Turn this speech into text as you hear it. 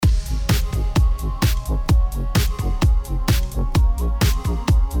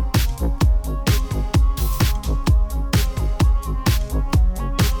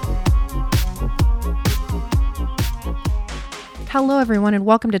Hello, everyone, and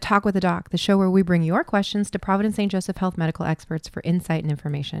welcome to Talk with the Doc, the show where we bring your questions to Providence St. Joseph Health medical experts for insight and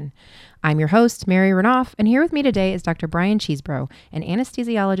information. I'm your host, Mary Renoff, and here with me today is Dr. Brian Cheesebro, an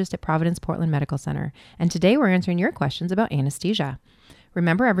anesthesiologist at Providence Portland Medical Center. And today we're answering your questions about anesthesia.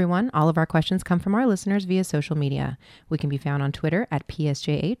 Remember, everyone, all of our questions come from our listeners via social media. We can be found on Twitter at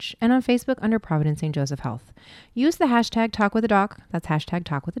PSJH and on Facebook under Providence St. Joseph Health. Use the hashtag #TalkWithTheDoc, that's hashtag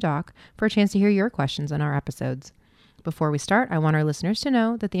 #TalkWithTheDoc, for a chance to hear your questions on our episodes. Before we start, I want our listeners to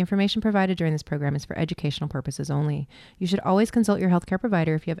know that the information provided during this program is for educational purposes only. You should always consult your healthcare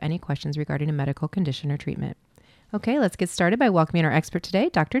provider if you have any questions regarding a medical condition or treatment. Okay, let's get started by welcoming our expert today,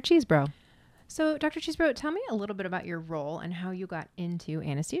 Dr. Cheesebro. So, Dr. Cheesebro, tell me a little bit about your role and how you got into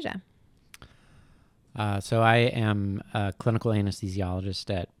anesthesia. So I am a clinical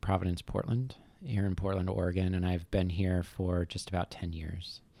anesthesiologist at Providence Portland, here in Portland, Oregon, and I've been here for just about 10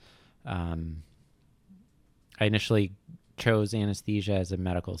 years. I initially chose anesthesia as a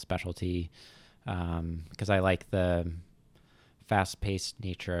medical specialty because I like the fast-paced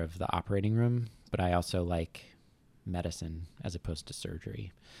nature of the operating room, but I also like medicine as opposed to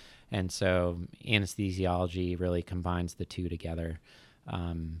surgery. And so anesthesiology really combines the two together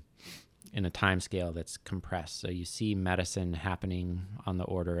in a time scale that's compressed. So you see medicine happening on the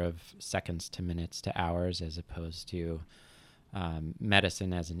order of seconds to minutes to hours as opposed to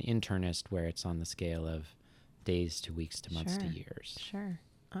medicine as an internist where it's on the scale of days to weeks to months to years. Sure.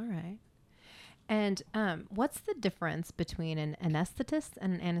 All right. And what's the difference between an anesthetist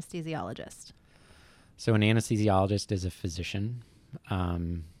and an anesthesiologist? So an anesthesiologist is a physician,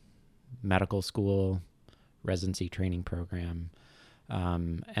 medical school, residency training program.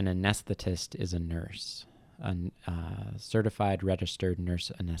 An anesthetist is a nurse, a certified registered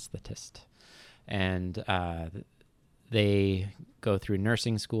nurse anesthetist. And they go through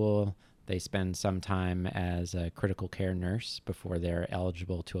nursing school. They spend some time as a critical care nurse before they're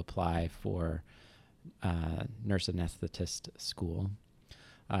eligible to apply for nurse anesthetist school.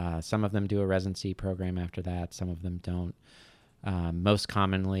 Some of them do a residency program after that. Some of them don't. Most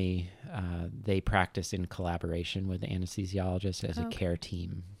commonly, they practice in collaboration with the anesthesiologist as a care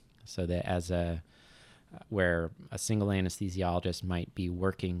team. So that where a single anesthesiologist might be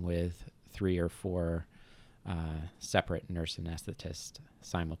working with 3 or 4 separate nurse anesthetists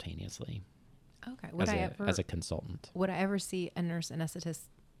simultaneously. Okay. As a consultant. Would I ever see a nurse anesthetist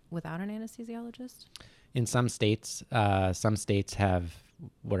without an anesthesiologist? In some states have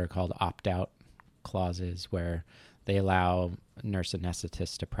what are called opt-out clauses where they allow nurse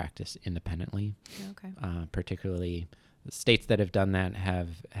anesthetists to practice independently. Okay. Particularly states that have done that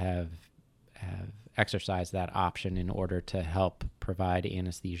have exercised that option in order to help provide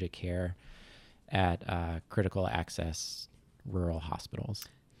anesthesia care at critical access rural hospitals.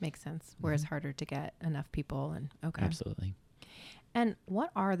 Makes sense. Where it's harder to get enough people. And okay. Absolutely. And what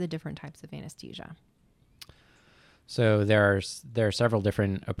are the different types of anesthesia? So there are several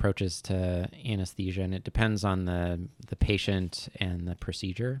different approaches to anesthesia, and it depends on the patient and the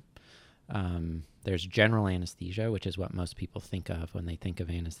procedure. There's general anesthesia, which is what most people think of when they think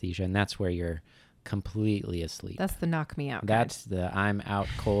of anesthesia, and that's where you're completely asleep. That's the knock me out. That's the I'm out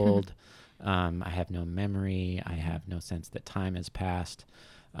cold. I have no memory. I have no sense that time has passed.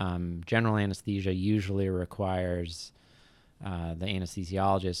 General anesthesia usually requires the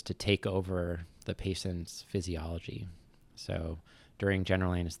anesthesiologist to take over the patient's physiology. So during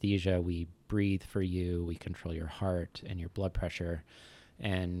general anesthesia, we breathe for you, we control your heart and your blood pressure,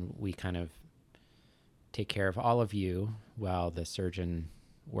 and we kind of take care of all of you while the surgeon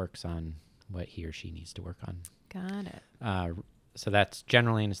works on what he or she needs to work on. Got it. So that's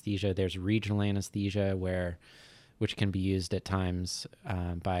general anesthesia. There's regional anesthesia, which can be used at times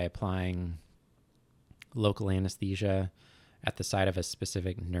by applying local anesthesia at the site of a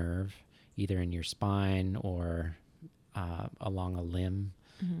specific nerve, either in your spine or along a limb.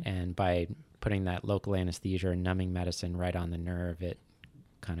 Mm-hmm. And by putting that local anesthesia or numbing medicine right on the nerve, it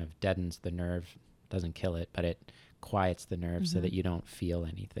kind of deadens the nerve, doesn't kill it, but it quiets the nerve so that you don't feel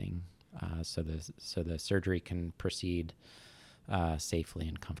anything. So the surgery can proceed safely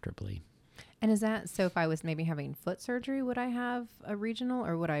and comfortably. And is that, so if I was maybe having foot surgery, would I have a regional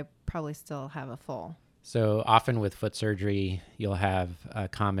or would I probably still have a full? So often with foot surgery, you'll have a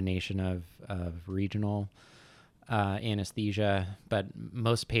combination of regional anesthesia, but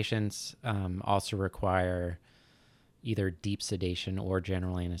most patients also require either deep sedation or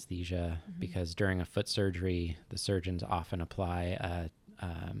general anesthesia because during a foot surgery, the surgeons often apply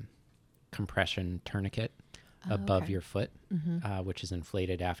a compression tourniquet above your foot, which is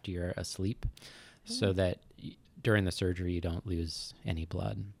inflated after you're asleep, so that during the surgery you don't lose any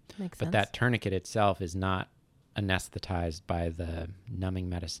blood. Makes but sense. That tourniquet itself is not anesthetized by the numbing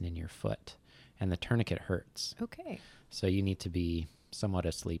medicine in your foot, and the tourniquet hurts. Okay. So you need to be somewhat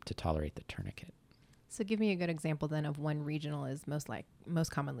asleep to tolerate the tourniquet. So give me a good example then of when regional is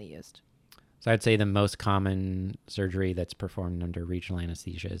most commonly used. So I'd say the most common surgery that's performed under regional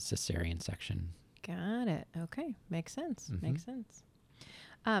anesthesia is cesarean section. Got it. Okay. Makes sense. Mhm. Makes sense.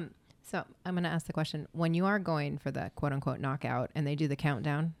 So I'm going to ask the question, when you are going for the quote unquote knockout and they do the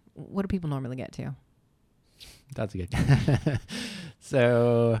countdown, what do people normally get to? That's good.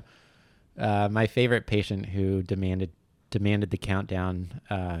 So my favorite patient who demanded the countdown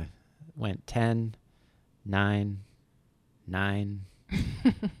went 10, 9, 9,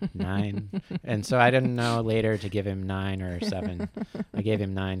 9. And so I didn't know later to give him 9 or 7. I gave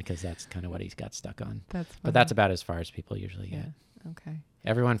him 9 because that's kind of what he's got stuck on. But that's about as far as people usually get. Okay.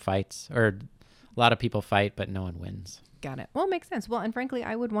 Everyone fights, or a lot of people fight, but no one wins. Got it. Well, it makes sense. Well, and frankly,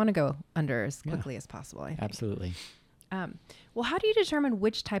 I would want to go under as quickly as possible, I think. Absolutely. Well, how do you determine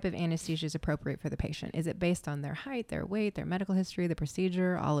which type of anesthesia is appropriate for the patient? Is it based on their height, their weight, their medical history, the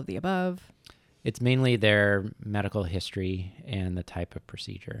procedure, all of the above? It's mainly their medical history and the type of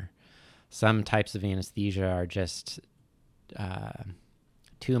procedure. Some types of anesthesia are just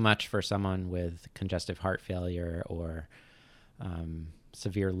too much for someone with congestive heart failure or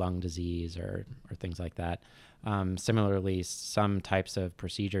severe lung disease or things like that. Similarly, some types of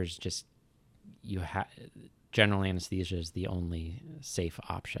procedures just general anesthesia is the only safe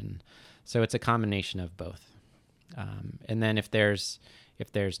option. So it's a combination of both. And then if there's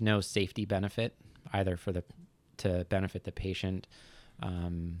no safety benefit, either to benefit the patient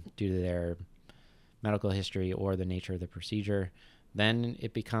due to their medical history or the nature of the procedure, then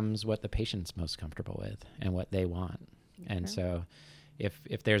it becomes what the patient's most comfortable with and what they want. Okay. And so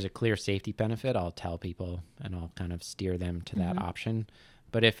if there's a clear safety benefit, I'll tell people and I'll kind of steer them to that option.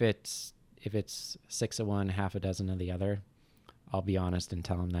 But if it's 6 of one, half a dozen of the other, I'll be honest and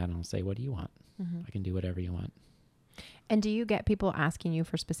tell them that, and I'll say, what do you want? I can do whatever you want. And do you get people asking you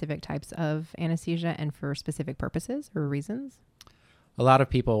for specific types of anesthesia and for specific purposes or reasons? A lot of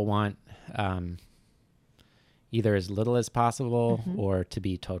people want either as little as possible or to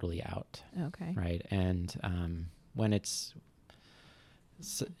be totally out. Okay. Right. And when it's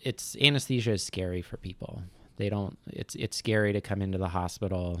anesthesia is scary for people. It's scary to come into the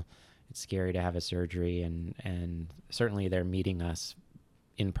hospital. It's scary to have a surgery, and certainly they're meeting us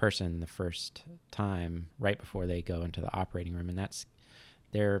in person the first time right before they go into the operating room, and that's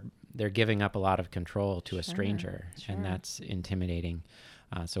they're giving up a lot of control to a stranger, and that's intimidating.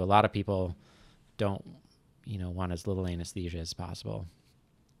 So a lot of people don't want as little anesthesia as possible.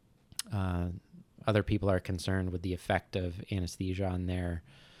 Other people are concerned with the effect of anesthesia on their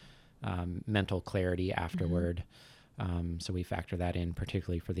mental clarity afterward. So we factor that in,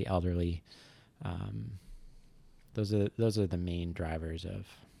 particularly for the elderly. Those are the main drivers of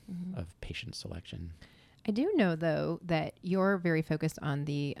patient selection. I do know, though, that you're very focused on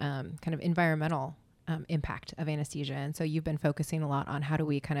the kind of environmental impact of anesthesia. And so you've been focusing a lot on how do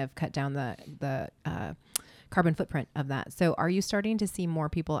we kind of cut down the carbon footprint of that. So are you starting to see more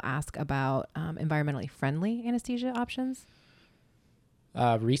people ask about environmentally friendly anesthesia options?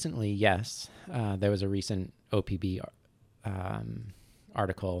 Recently, yes. There was a recent OPB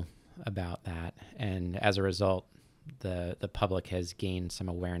article about that. And as a result, the public has gained some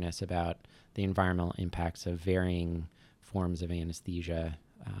awareness about the environmental impacts of varying forms of anesthesia.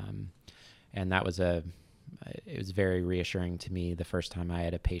 And that was it was very reassuring to me the first time I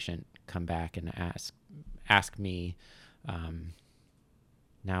had a patient come back and ask me,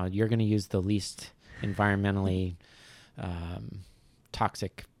 now you're going to use the least environmentally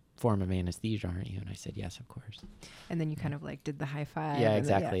toxic form of anesthesia, aren't you? And I said, yes, of course. And then you kind of like did the high five. Yeah,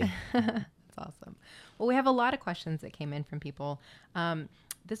 exactly. That's awesome. Well, we have a lot of questions that came in from people.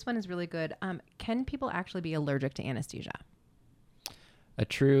 This one is really good. Can people actually be allergic to anesthesia? A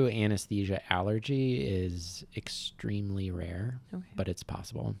true anesthesia allergy is extremely rare, but it's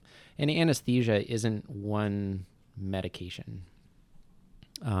possible. And anesthesia isn't one medication.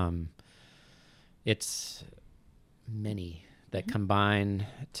 It's many that combine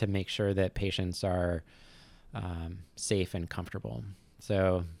to make sure that patients are safe and comfortable.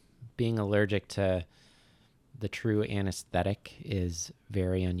 So being allergic to the true anesthetic is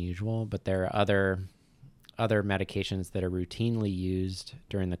very unusual, but there are other medications that are routinely used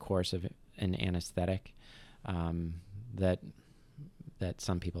during the course of an anesthetic that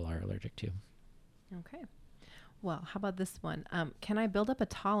some people are allergic to. Okay. Well, how about this one? Can I build up a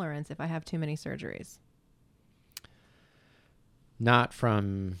tolerance if I have too many surgeries? Not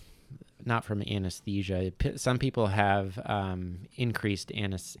from not from anesthesia. Some people have increased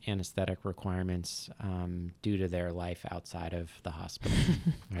anesthetic requirements due to their life outside of the hospital,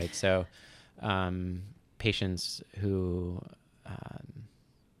 right? So patients who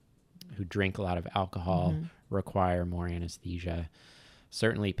drink a lot of alcohol require more anesthesia.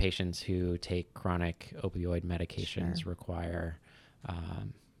 Certainly patients who take chronic opioid medications require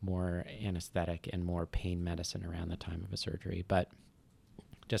more anesthetic and more pain medicine around the time of a surgery. But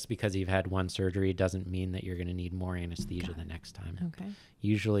just because you've had one surgery doesn't mean that you're going to need more anesthesia the next time. Okay.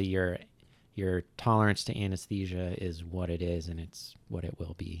 Usually your tolerance to anesthesia is what it is, and it's what it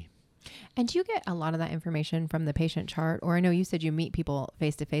will be. And do you get a lot of that information from the patient chart? Or I know you said you meet people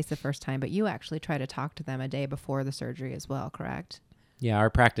face-to-face the first time, but you actually try to talk to them a day before the surgery as well, correct? Yeah,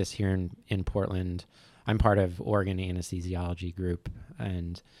 our practice here in Portland, I'm part of Oregon Anesthesiology Group,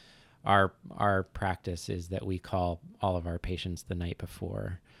 and our practice is that we call all of our patients the night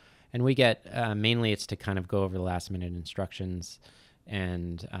before. And we get, mainly it's to kind of go over the last minute instructions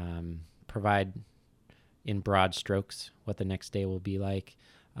and provide in broad strokes what the next day will be like.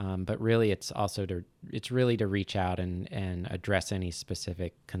 But really it's really to reach out and address any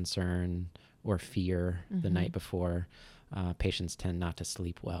specific concern or fear the night before. Patients tend not to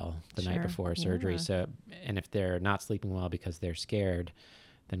sleep well the night before surgery. So, and if they're not sleeping well because they're scared,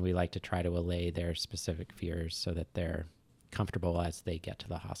 then we like to try to allay their specific fears so that they're comfortable as they get to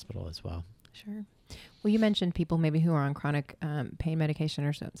the hospital as well. Sure. Well, you mentioned people maybe who are on chronic pain medication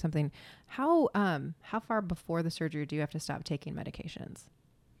or something. How far before the surgery do you have to stop taking medications?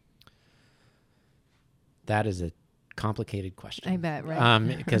 That is a complicated question. I bet,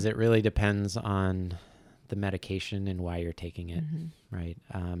 right? Because it really depends on the medication and why you're taking it, right?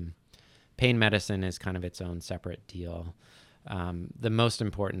 Pain medicine is kind of its own separate deal. The most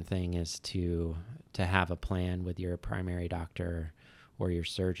important thing is to have a plan with your primary doctor or your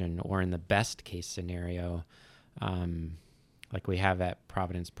surgeon, or in the best case scenario, like we have at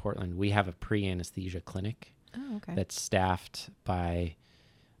Providence Portland, we have a pre-anesthesia clinic that's staffed by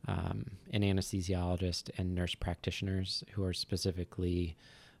an anesthesiologist and nurse practitioners who are specifically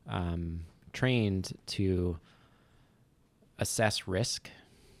trained to assess risk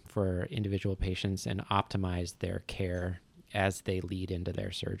for individual patients and optimize their care as they lead into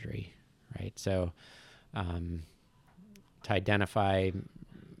their surgery, right? So to identify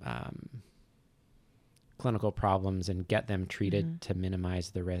clinical problems and get them treated to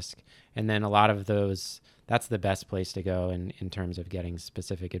minimize the risk. And then a lot of those, that's the best place to go in terms of getting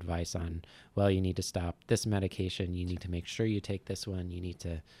specific advice on, well, you need to stop this medication, you need to make sure you take this one, you need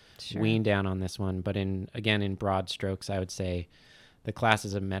to wean down on this one. But in broad strokes, I would say the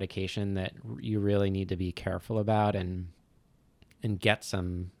classes of medication that you really need to be careful about and get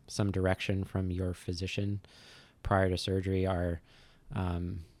some direction from your physician prior to surgery are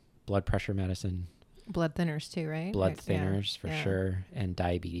blood pressure medicine. Blood thinners too, right? Blood thinners for sure, and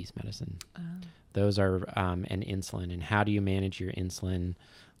diabetes medicine. Those are, and insulin. And how do you manage your insulin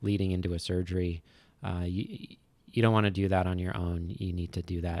leading into a surgery? You don't want to do that on your own. You need to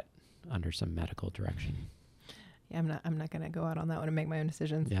do that under some medical direction. Yeah, I'm not going to go out on that one and make my own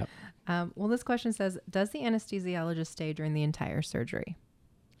decisions. Yep. Well, this question says, does the anesthesiologist stay during the entire surgery?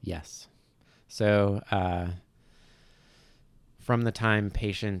 Yes. So from the time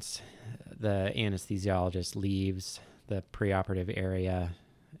the anesthesiologist leaves the preoperative area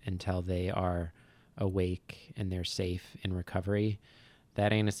until they are awake and they're safe in recovery,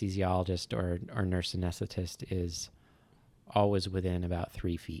 that anesthesiologist or nurse anesthetist is always within about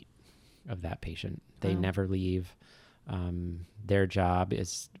 3 feet of that patient. They never leave. Their job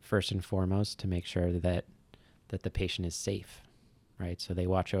is first and foremost to make sure that the patient is safe, right? So they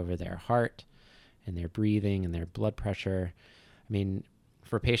watch over their heart and their breathing and their blood pressure. I mean,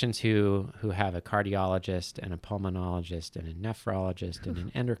 for patients who have a cardiologist and a pulmonologist and a nephrologist and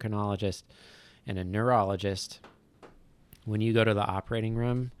an endocrinologist and a neurologist, when you go to the operating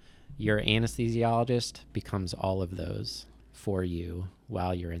room, your anesthesiologist becomes all of those for you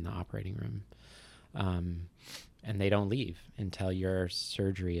while you're in the operating room. And they don't leave until your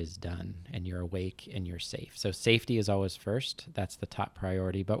surgery is done and you're awake and you're safe. So safety is always first. That's the top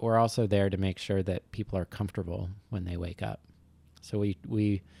priority. But we're also there to make sure that people are comfortable when they wake up. So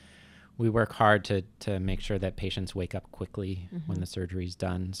we work hard to make sure that patients wake up quickly when the surgery is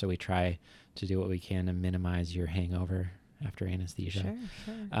done. So we try to do what we can to minimize your hangover after anesthesia.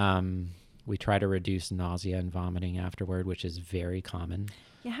 Sure. We try to reduce nausea and vomiting afterward, which is very common.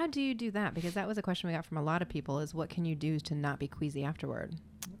 Yeah, how do you do that? Because that was a question we got from a lot of people, is what can you do to not be queasy afterward?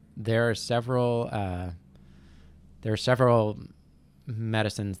 There are several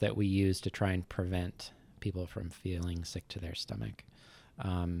medicines that we use to try and prevent people from feeling sick to their stomach.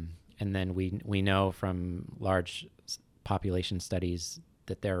 And And then we know from large population studies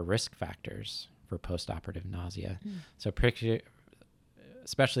that there are risk factors for postoperative nausea. So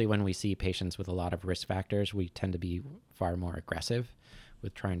especially when we see patients with a lot of risk factors, we tend to be far more aggressive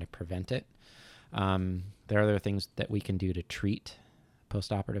with trying to prevent it. There are other things that we can do to treat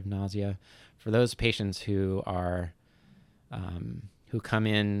postoperative nausea. For those patients who are who come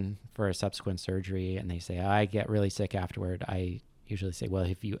in for a subsequent surgery and they say, I get really sick afterward, I usually say, well,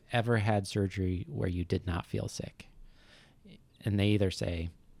 have you ever had surgery where you did not feel sick? And they either say,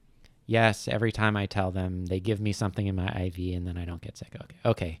 yes, every time I tell them, they give me something in my IV and then I don't get sick.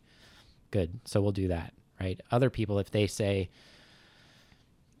 Okay, good. So we'll do that, right? Other people, if they say,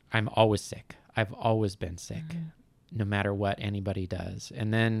 I'm always sick, I've always been sick, no matter what anybody does.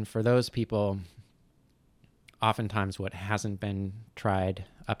 And then for those people, oftentimes what hasn't been tried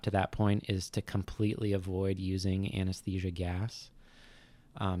up to that point is to completely avoid using anesthesia gas,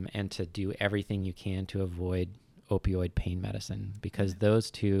 and to do everything you can to avoid opioid pain medicine, because those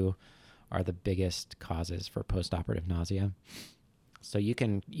two are the biggest causes for postoperative nausea. So you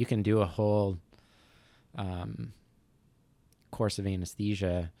can do a whole course of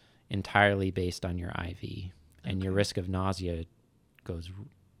anesthesia entirely based on your IV, and your risk of nausea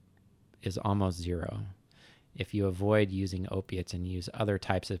is almost zero. If you avoid using opiates and use other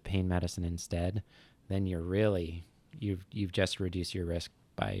types of pain medicine instead, then you've just reduced your risk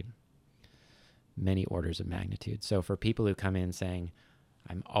by many orders of magnitude. So for people who come in saying,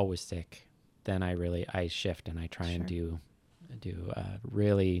 I'm always sick, then I shift and I try and do a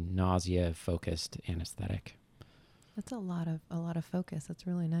really nausea focused anesthetic. That's a lot of focus. That's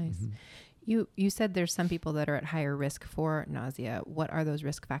really nice. You said there's some people that are at higher risk for nausea. What are those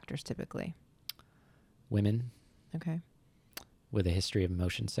risk factors typically? Women. Okay. With a history of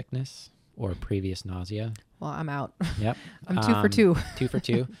motion sickness or previous nausea. Well, I'm out. Yep. I'm 2 for 2. 2 for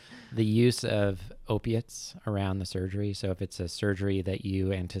 2. The use of opiates around the surgery. So if it's a surgery that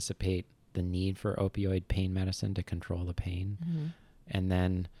you anticipate the need for opioid pain medicine to control the pain. And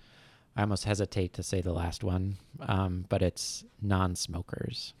then I almost hesitate to say the last one, but it's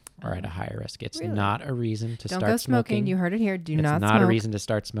non-smokers are at a higher risk. It's really? not a reason to Don't start go smoking. smoking. You heard it here. Do it's not not smoke. a reason to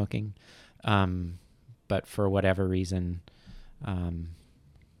start smoking. But for whatever reason,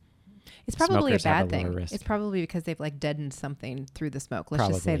 it's probably a smokers have bad lower thing. risk. It's probably because they've like deadened something through the smoke. Let's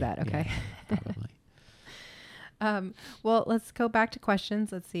just say that. Okay. Yeah, probably. Well, let's go back to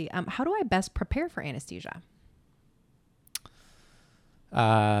questions. Let's see. How do I best prepare for anesthesia?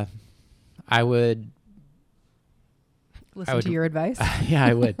 I would Listen to your advice. Yeah,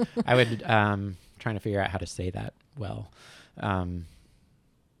 I would. I would trying to figure out how to say that well.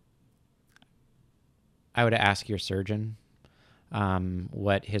 I would ask your surgeon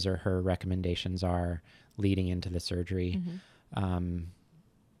what his or her recommendations are leading into the surgery.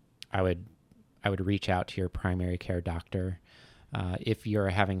 I would reach out to your primary care doctor. If you're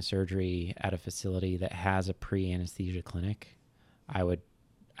having surgery at a facility that has a pre-anesthesia clinic, I would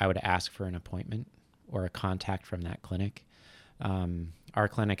ask for an appointment or a contact from that clinic. Our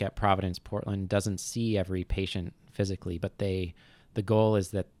clinic at Providence Portland doesn't see every patient physically, but the goal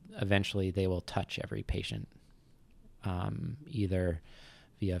is that eventually they will touch every patient, either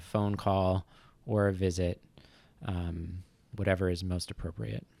via phone call or a visit, whatever is most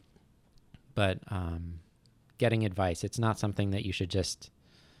appropriate. But getting advice, it's not something that you should just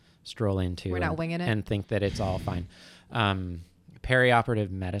stroll into. We're not winging it. And think that it's all fine.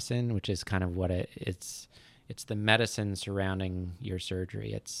 Perioperative medicine, which is kind of what it's the medicine surrounding your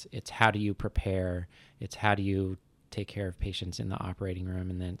surgery. It's how do you prepare, it's how do you take care of patients in the operating room,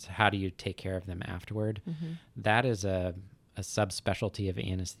 and then it's how do you take care of them afterward. That is a subspecialty of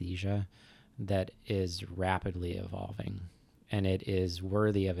anesthesia that is rapidly evolving, and it is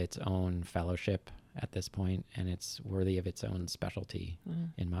worthy of its own fellowship at this point, and it's worthy of its own specialty,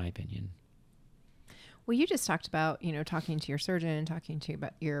 in my opinion. Well, you just talked about, talking to your surgeon, talking to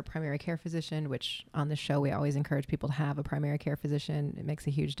about your primary care physician, which on this show, we always encourage people to have a primary care physician. It makes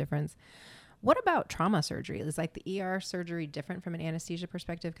a huge difference. What about trauma surgery? Is like the ER surgery different from an anesthesia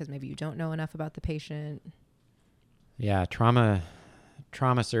perspective? Because maybe you don't know enough about the patient. Yeah, trauma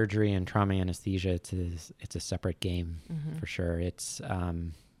surgery and trauma anesthesia, it's a separate game for sure. It's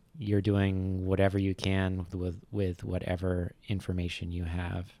you're doing whatever you can with whatever information you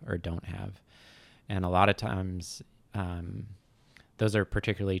have or don't have. And a lot of times, those are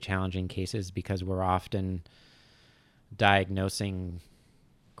particularly challenging cases because we're often diagnosing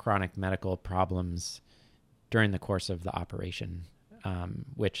chronic medical problems during the course of the operation,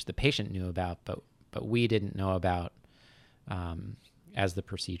 which the patient knew about, but we didn't know about as the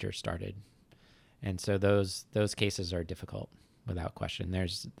procedure started. And so those cases are difficult. without question.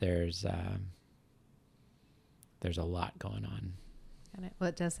 There's a lot going on. Well,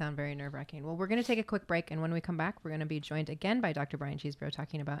 it does sound very nerve-wracking. Well, we're going to take a quick break, and when we come back, we're going to be joined again by Dr. Brian Cheesebro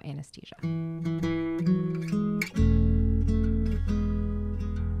talking about anesthesia.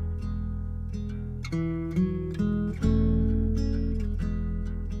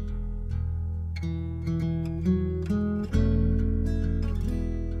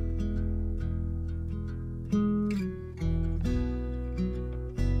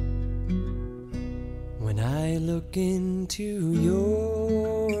 When I look into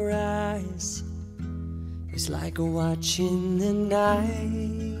your eyes, it's like watching the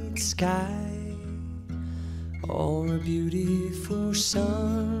night sky or a beautiful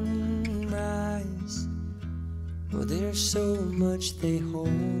sunrise. Oh, there's so much they hold,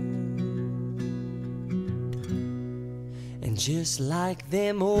 and just like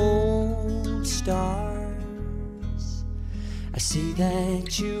them old stars, I see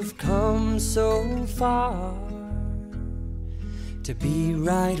that you've come so far to be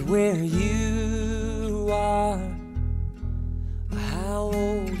right where you are. How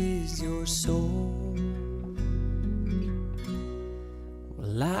old is your soul?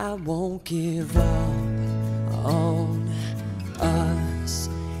 Well, I won't give up on us,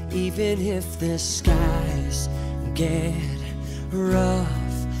 even if the skies get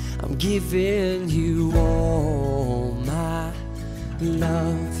rough. I'm giving you all my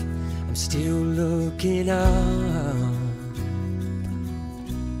love. I'm still looking up.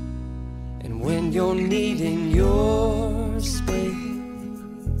 And when you're needing your space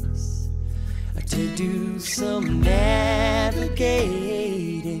to do some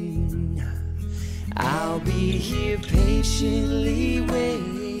navigating, I'll be here patiently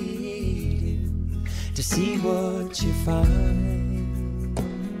waiting to see what you find.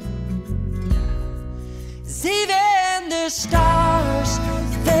 'Cause even the stars,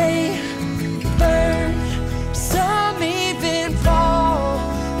 they burn, some even fall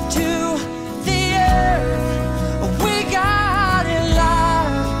to the earth. We got a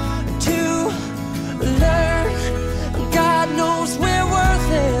lot to learn. God knows we're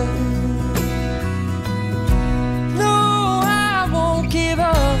worth it. No, I won't give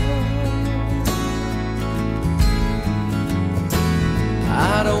up.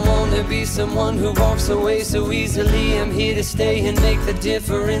 I don't want to be someone who walks away so easily. I'm here to stay and make the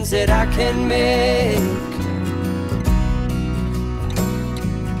difference that I can make.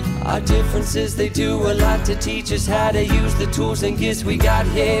 Our differences, they do a lot to teach us how to use the tools and gifts we got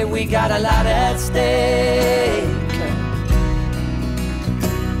here. We got a lot at stake.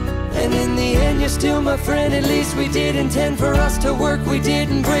 And in the end, you're still my friend. At least we did intend for us to work. We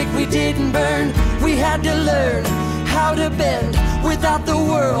didn't break, we didn't burn. We had to learn how to bend without the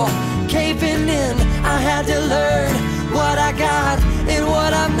world caving in. I had to learn what I got and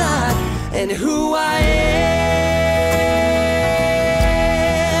what I'm not, and who I am.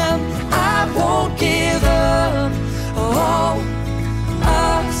 I won't give up on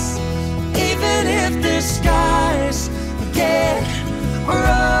us, even if the skies get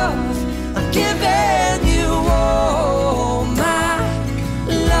rough. I'm giving you all my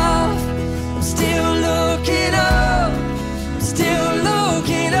love. I'm still looking up, still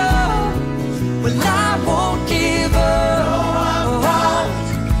looking up. Well, I won't give up on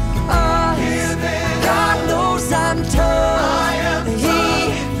us. God knows I'm tough.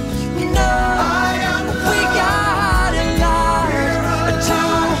 He knows we got a lot to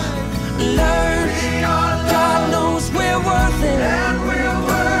learn. God knows we're worth it.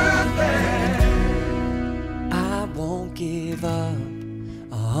 I won't give up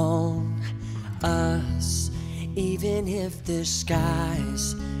on us, even if the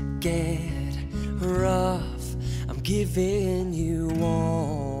skies get rough. I'm giving you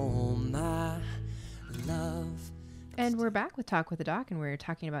all my love. And we're back with Talk with the Doc, and we're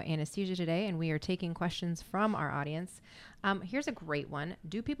talking about anesthesia today, and we are taking questions from our audience. Here's a great one.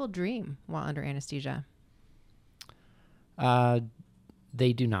 Do people dream while under anesthesia?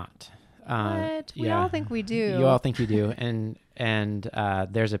 They do not. What? We all think we do. You all think you do. And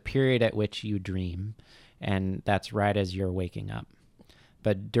there's a period at which you dream, and that's right as you're waking up.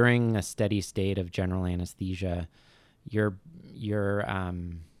 But during a steady state of general anesthesia, you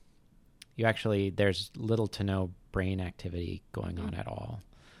actually, there's little to no brain activity going on at all.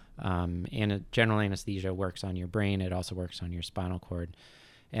 And general anesthesia works on your brain. It also works on your spinal cord.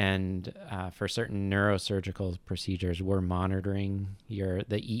 And for certain neurosurgical procedures, we're monitoring the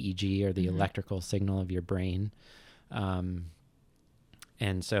EEG or the electrical signal of your brain. And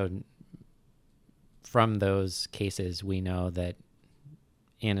so from those cases, we know that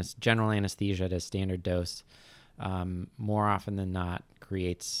general anesthesia at a standard dose more often than not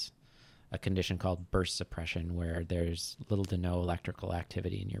creates a condition called burst suppression, where there's little to no electrical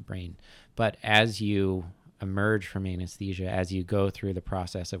activity in your brain. But as you emerge from anesthesia, as you go through the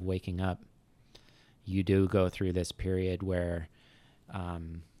process of waking up, you do go through this period where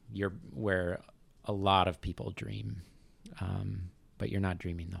where a lot of people dream, but you're not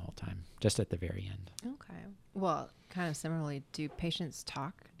dreaming the whole time, just at the very end. Okay. Well, kind of similarly, do patients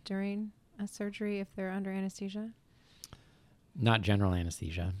talk during a surgery if they're under anesthesia? Not general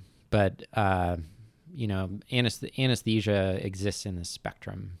anesthesia, but anesthesia exists in the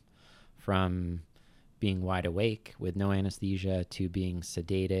spectrum from being wide awake with no anesthesia to being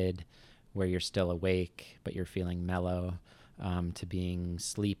sedated where you're still awake but you're feeling mellow, to being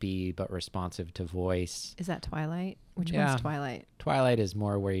sleepy but responsive to voice. Is that Twilight? Which Yeah. one's Twilight? Twilight is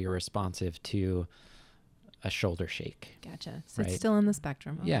more where you're responsive to a shoulder shake. Gotcha. So Right. it's still in the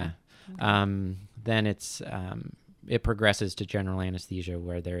spectrum. Okay. Yeah. Then it progresses to general anesthesia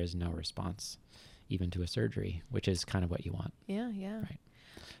where there is no response even to a surgery, which is kind of what you want. Yeah, yeah. Right.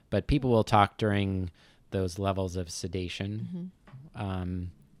 But people will talk during those levels of sedation,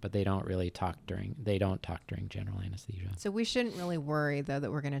 but they don't talk during general anesthesia. So we shouldn't really worry, though,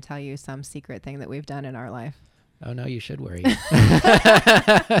 that we're going to tell you some secret thing that we've done in our life. Oh, no, you should worry. We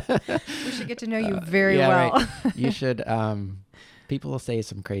should get to know you very well. Right. You should. People will say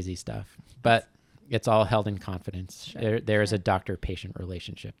some crazy stuff, but it's all held in confidence. Sure, There is a doctor-patient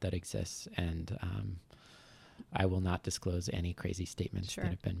relationship that exists, and I will not disclose any crazy statements Sure.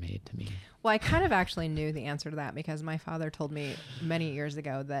 that have been made to me. Well, I kind of actually knew the answer to that because my father told me many years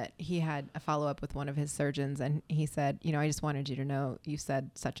ago that he had a follow-up with one of his surgeons, and he said, I just wanted you to know you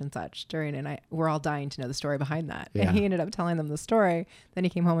said such and such during, and we're all dying to know the story behind that. Yeah. And he ended up telling them the story. Then he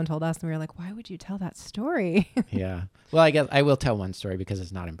came home and told us, and we were like, why would you tell that story? Yeah. Well, I guess I will tell one story because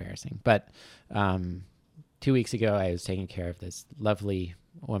it's not embarrassing. But 2 weeks ago, I was taking care of this lovely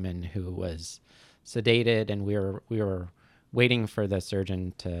woman who was sedated, and we were waiting for the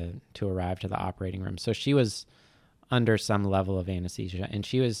surgeon to arrive to the operating room. So she was under some level of anesthesia, and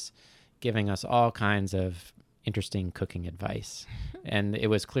she was giving us all kinds of interesting cooking advice. And it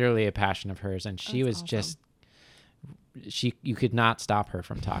was clearly a passion of hers, and she was awesome. you could not stop her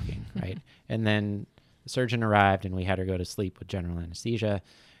from talking, right? And then the surgeon arrived, and we had her go to sleep with general anesthesia.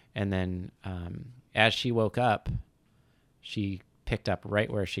 And then as she woke up, she picked up right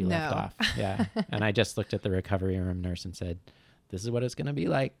where she left off. Yeah. And I just looked at the recovery room nurse and said, this is what it's going to be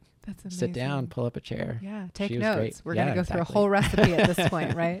like. That's amazing. Sit down, pull up a chair. Yeah, take She was notes. great. We're Yeah, going to go through a exactly. whole recipe at this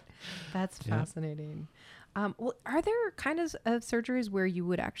point, right? That's Yeah. fascinating. Well, are there kind of surgeries where you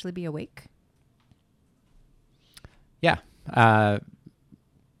would actually be awake? Yeah.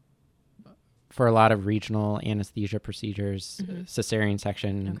 For a lot of regional anesthesia procedures, cesarean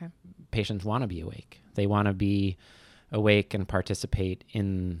section, Okay. patients want to be awake. They want to be awake and participate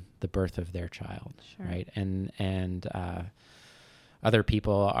in the birth of their child, Sure. right? And other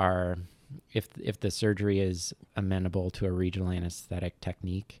people are, if the surgery is amenable to a regional anesthetic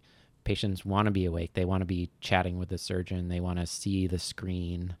technique, patients want to be awake. They want to be chatting with the surgeon. They want to see the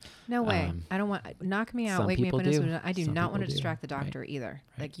screen. No way. I don't want, knock me out, some wake me up. people do. I do Some not want to people do. distract the Right. doctor either.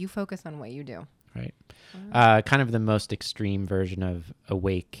 Right. Like, you focus on what you do. Right. Wow. Kind of the most extreme version of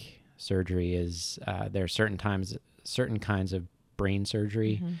awake surgery is there are certain kinds of brain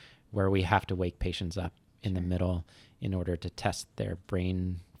surgery where we have to wake patients up in the middle in order to test their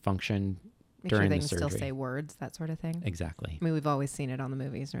brain function Make sure during they the can surgery. still say words, that sort of thing. Exactly. I mean, we've always seen it on the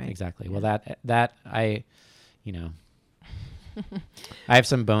movies, right? Exactly. Yeah. Well, that I have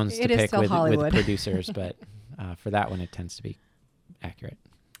some bones to It is pick still with Hollywood. producers, but for that one, it tends to be accurate.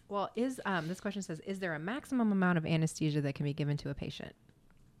 Well, this question says, is there a maximum amount of anesthesia that can be given to a patient?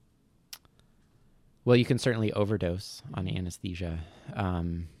 Well, you can certainly overdose on anesthesia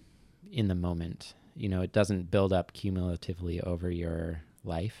in the moment. It doesn't build up cumulatively over your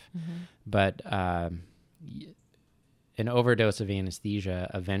life, but an overdose of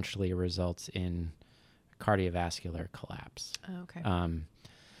anesthesia eventually results in cardiovascular collapse. Oh, okay.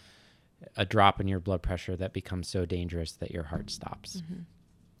 A drop in your blood pressure that becomes so dangerous that your heart stops.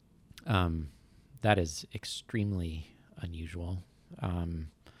 That is extremely unusual.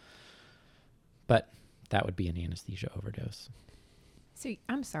 But that would be an anesthesia overdose. So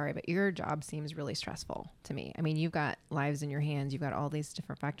I'm sorry, but your job seems really stressful to me. I mean, you've got lives in your hands. You've got all these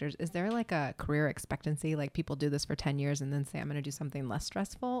different factors. Is there like a career expectancy? Like people do this for 10 years and then say, I'm going to do something less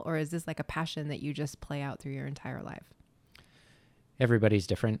stressful? Or is this like a passion that you just play out through your entire life? Everybody's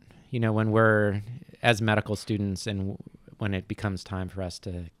different. When we're as medical students and when it becomes time for us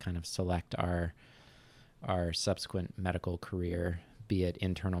to kind of select our subsequent medical career, be it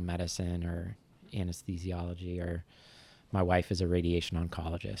internal medicine or anesthesiology, or my wife is a radiation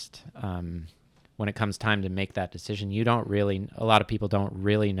oncologist. When it comes time to make that decision, a lot of people don't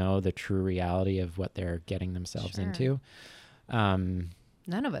really know the true reality of what they're getting themselves into.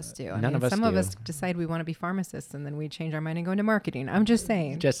 None of us do. None of us some do. of us decide we want to be pharmacists, and then we change our mind and go into marketing. I'm just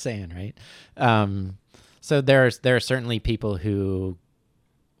saying. Just saying, right? So there are certainly people who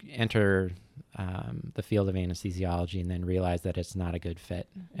enter the field of anesthesiology and then realize that it's not a good fit,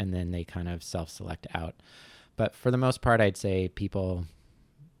 and then they kind of self-select out. But for the most part, I'd say people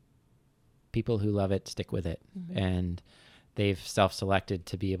who love it stick with it, and they've self-selected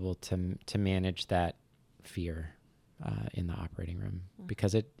to be able to manage that fear in the operating room,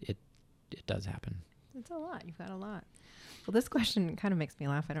 because it does happen. It's a lot. You've got a lot. Well, this question kind of makes me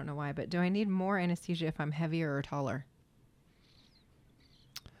laugh. I don't know why, but do I need more anesthesia if I'm heavier or taller?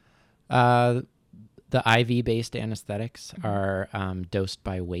 The IV-based anesthetics are dosed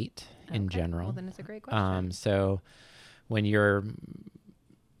by weight in general. Well, then it's a great question. So when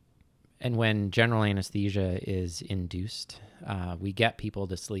general anesthesia is induced, we get people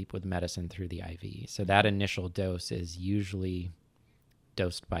to sleep with medicine through the IV. So that initial dose is usually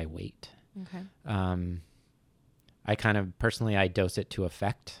dosed by weight. Okay. I kind of personally, I dose it to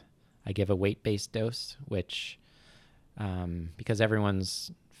effect. I give a weight-based dose, which, because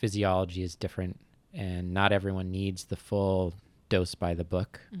everyone's physiology is different and not everyone needs the full dose by the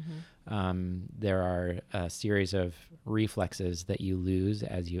book. There are a series of reflexes that you lose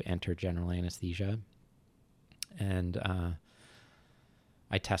as you enter general anesthesia. And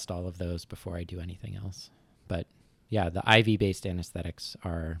I test all of those before I do anything else. But yeah, the IV-based anesthetics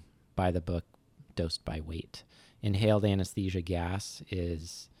are by the book, dosed by weight. Inhaled anesthesia gas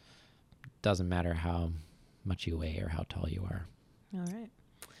doesn't matter how much you weigh or how tall you are. All right.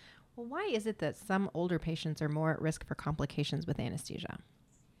 Well, why is it that some older patients are more at risk for complications with anesthesia?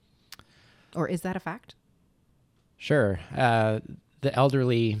 Or is that a fact? Sure. The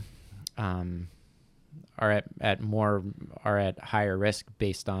elderly are at higher risk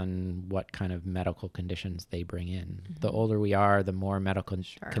based on what kind of medical conditions they bring in. The older we are, the more medical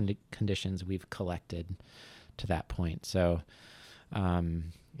conditions we've collected to that point. So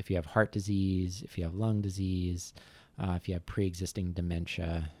if you have heart disease, if you have lung disease, if you have pre-existing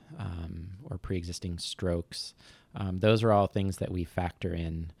dementia or pre-existing strokes, those are all things that we factor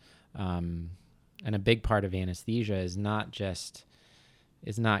in. And a big part of anesthesia is not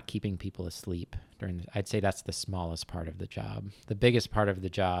keeping people asleep I'd say that's the smallest part of the job. The biggest part of the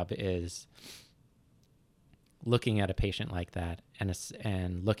job is looking at a patient like that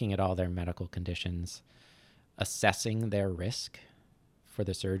and looking at all their medical conditions, assessing their risk for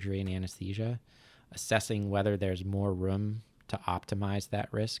the surgery and anesthesia, assessing whether there's more room to optimize that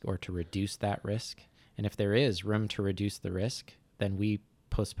risk or to reduce that risk. And if there is room to reduce the risk, then we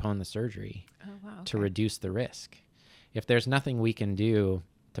postpone the surgery to reduce the risk. If there's nothing we can do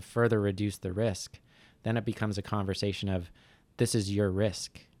to further reduce the risk, then it becomes a conversation of, this is your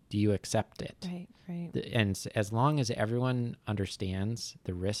risk. Do you accept it? Right. And as long as everyone understands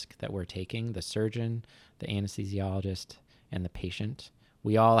the risk that we're taking, the surgeon, the anesthesiologist, and the patient,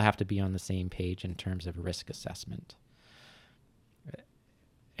 we all have to be on the same page in terms of risk assessment.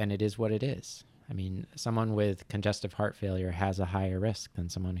 And it is what it is. I mean, someone with congestive heart failure has a higher risk than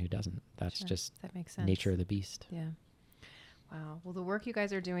someone who doesn't. That's just that makes sense. Nature of the beast. Yeah. Wow. Well, the work you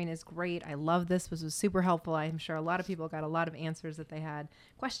guys are doing is great. I love this. This was super helpful. I'm sure a lot of people got a lot of answers that they had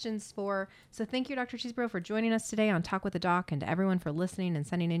questions for. So thank you, Dr. Chesebro, for joining us today on Talk with the Doc, and to everyone for listening and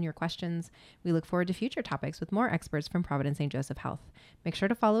sending in your questions. We look forward to future topics with more experts from Providence St. Joseph Health. Make sure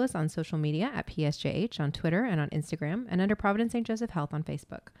to follow us on social media at PSJH on Twitter and on Instagram, and under Providence St. Joseph Health on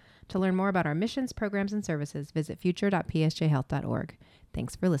Facebook. To learn more about our missions, programs, and services, visit future.psjhealth.org.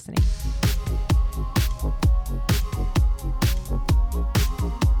 Thanks for listening.